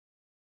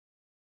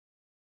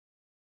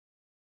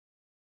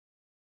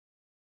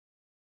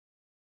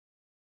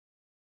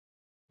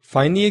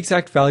Find the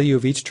exact value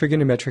of each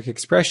trigonometric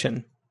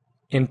expression.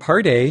 In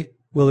part A,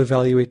 we'll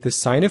evaluate the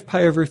sine of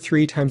pi over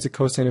 3 times the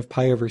cosine of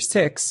pi over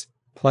 6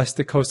 plus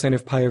the cosine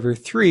of pi over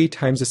 3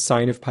 times the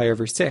sine of pi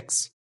over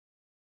 6.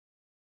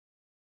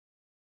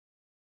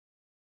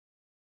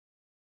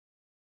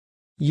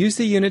 Use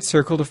the unit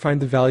circle to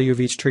find the value of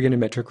each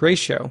trigonometric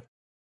ratio.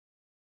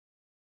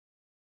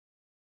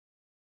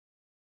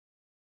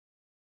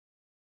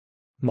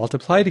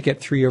 Multiply to get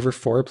 3 over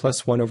 4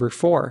 plus 1 over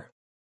 4.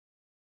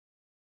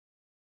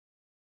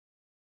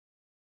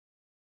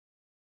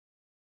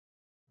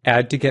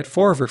 Add to get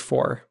 4 over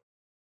 4.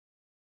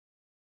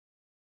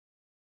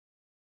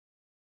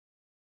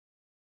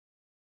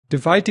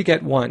 Divide to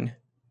get 1.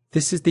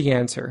 This is the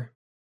answer.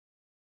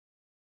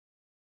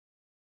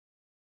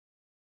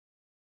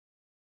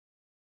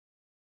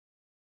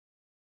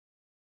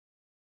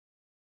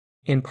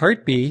 In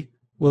part B,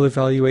 we'll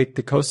evaluate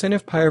the cosine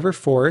of pi over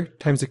 4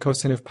 times the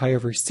cosine of pi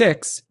over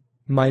 6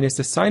 minus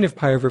the sine of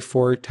pi over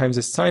 4 times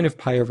the sine of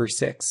pi over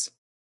 6.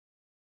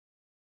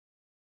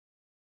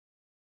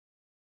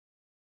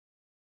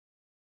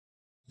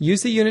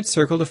 Use the unit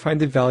circle to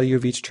find the value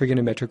of each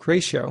trigonometric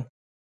ratio.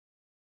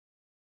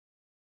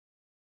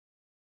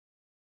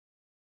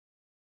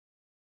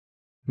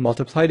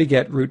 Multiply to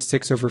get root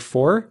 6 over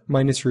 4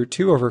 minus root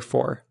 2 over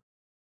 4.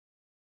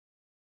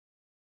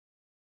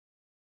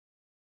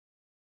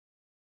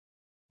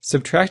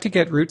 Subtract to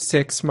get root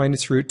 6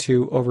 minus root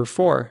 2 over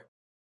 4.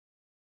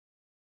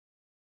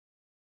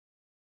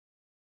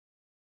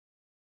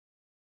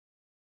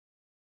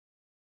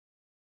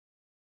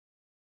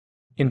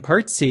 In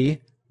part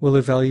C, we'll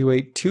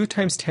evaluate 2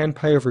 times tan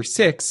pi over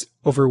 6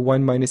 over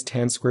 1 minus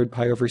tan squared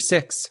pi over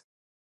 6.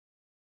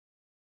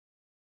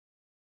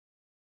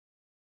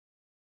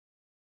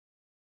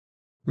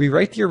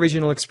 Rewrite the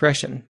original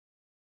expression.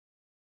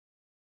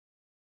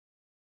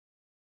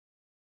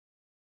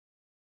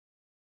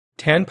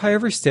 Tan pi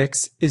over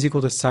 6 is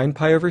equal to sine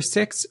pi over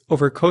 6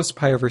 over cos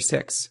pi over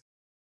 6.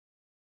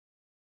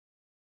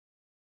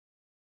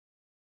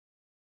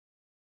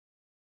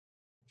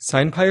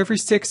 Sine pi over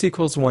 6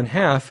 equals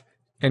 1/2,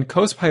 and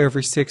cos pi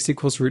over 6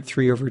 equals root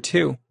 3 over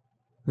 2.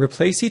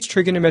 Replace each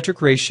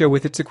trigonometric ratio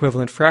with its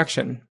equivalent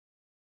fraction.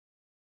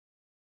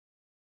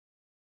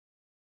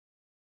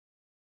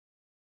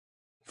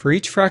 For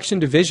each fraction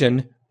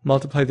division,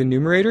 multiply the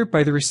numerator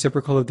by the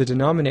reciprocal of the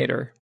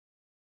denominator.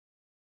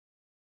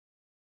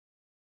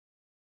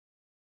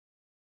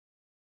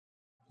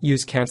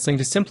 Use cancelling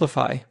to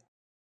simplify.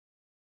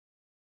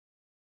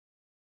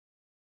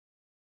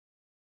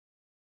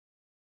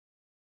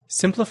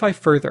 Simplify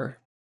further.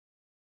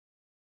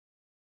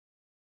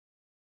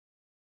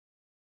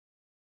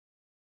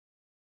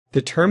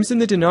 The terms in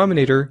the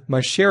denominator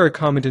must share a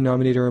common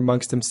denominator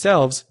amongst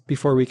themselves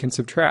before we can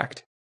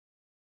subtract.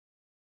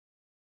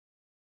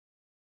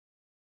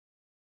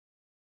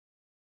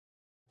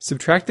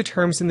 Subtract the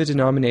terms in the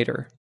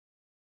denominator.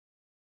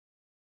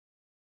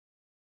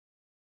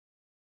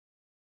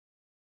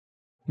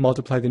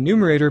 Multiply the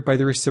numerator by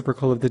the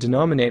reciprocal of the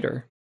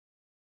denominator.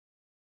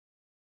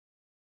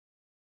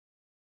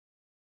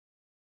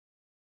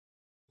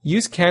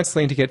 Use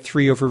cancelling to get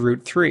 3 over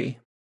root 3.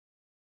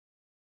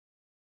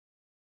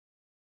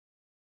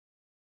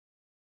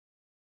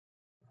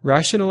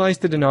 Rationalize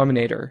the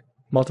denominator.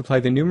 Multiply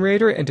the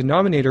numerator and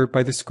denominator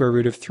by the square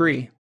root of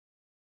 3.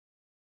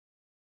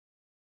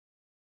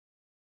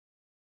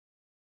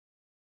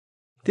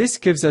 This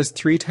gives us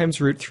 3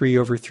 times root 3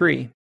 over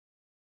 3.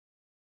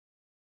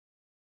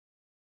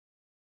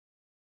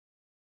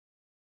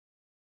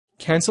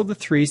 Cancel the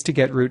 3's to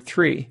get root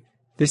 3.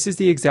 This is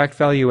the exact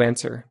value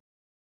answer.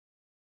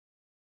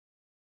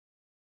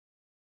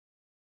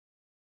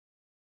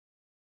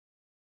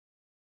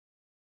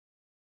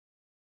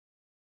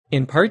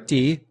 In part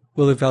D,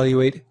 we'll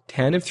evaluate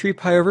tan of 3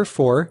 pi over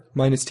 4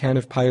 minus tan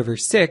of pi over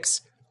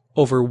 6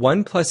 over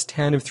 1 plus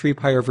tan of 3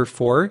 pi over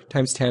 4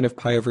 times tan of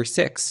pi over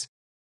 6.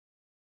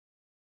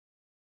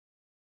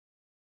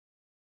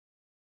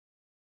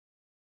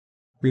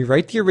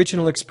 Rewrite the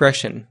original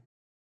expression.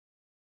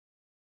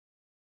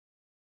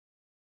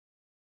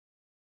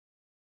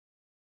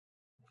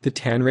 The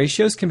tan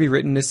ratios can be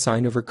written as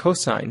sine over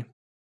cosine.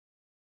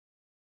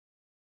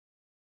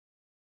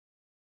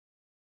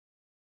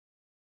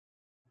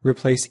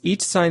 Replace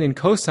each sine and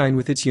cosine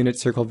with its unit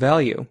circle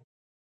value.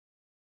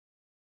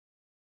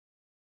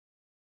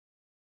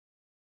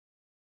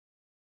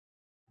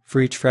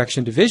 For each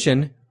fraction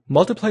division,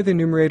 multiply the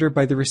numerator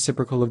by the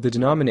reciprocal of the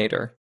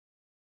denominator.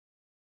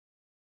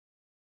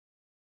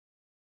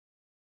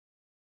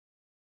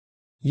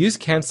 Use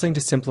cancelling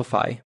to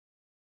simplify.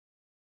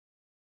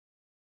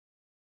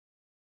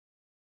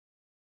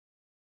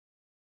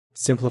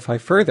 Simplify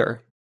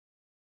further.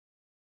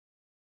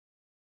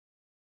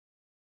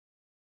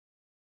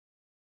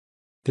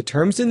 The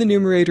terms in the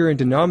numerator and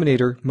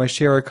denominator must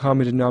share a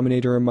common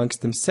denominator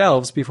amongst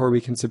themselves before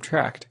we can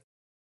subtract.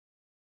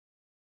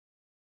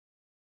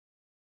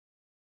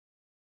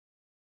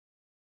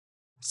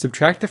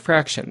 Subtract the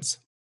fractions.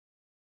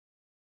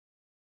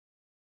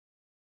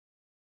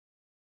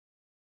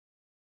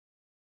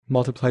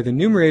 Multiply the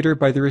numerator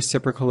by the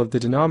reciprocal of the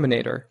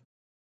denominator.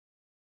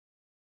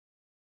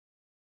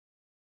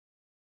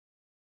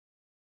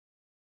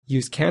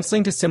 Use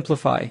cancelling to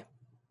simplify.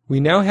 We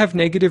now have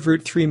negative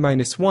root 3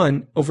 minus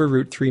 1 over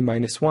root 3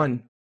 minus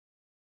 1.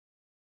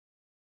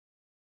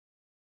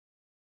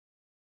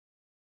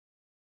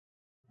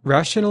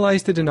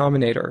 Rationalize the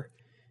denominator.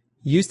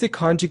 Use the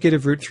conjugate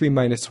of root 3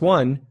 minus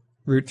 1,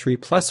 root 3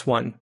 plus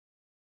 1.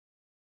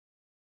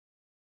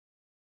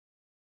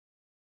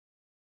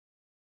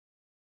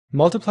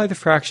 Multiply the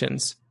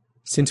fractions.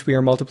 Since we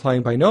are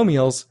multiplying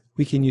binomials,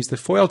 we can use the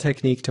FOIL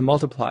technique to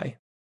multiply.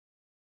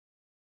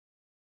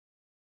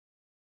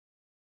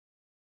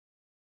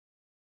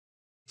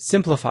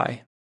 Simplify.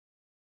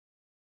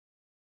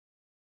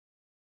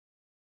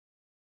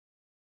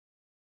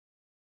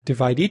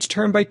 Divide each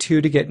term by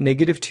 2 to get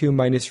negative 2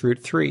 minus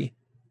root 3.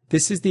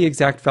 This is the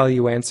exact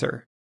value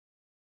answer.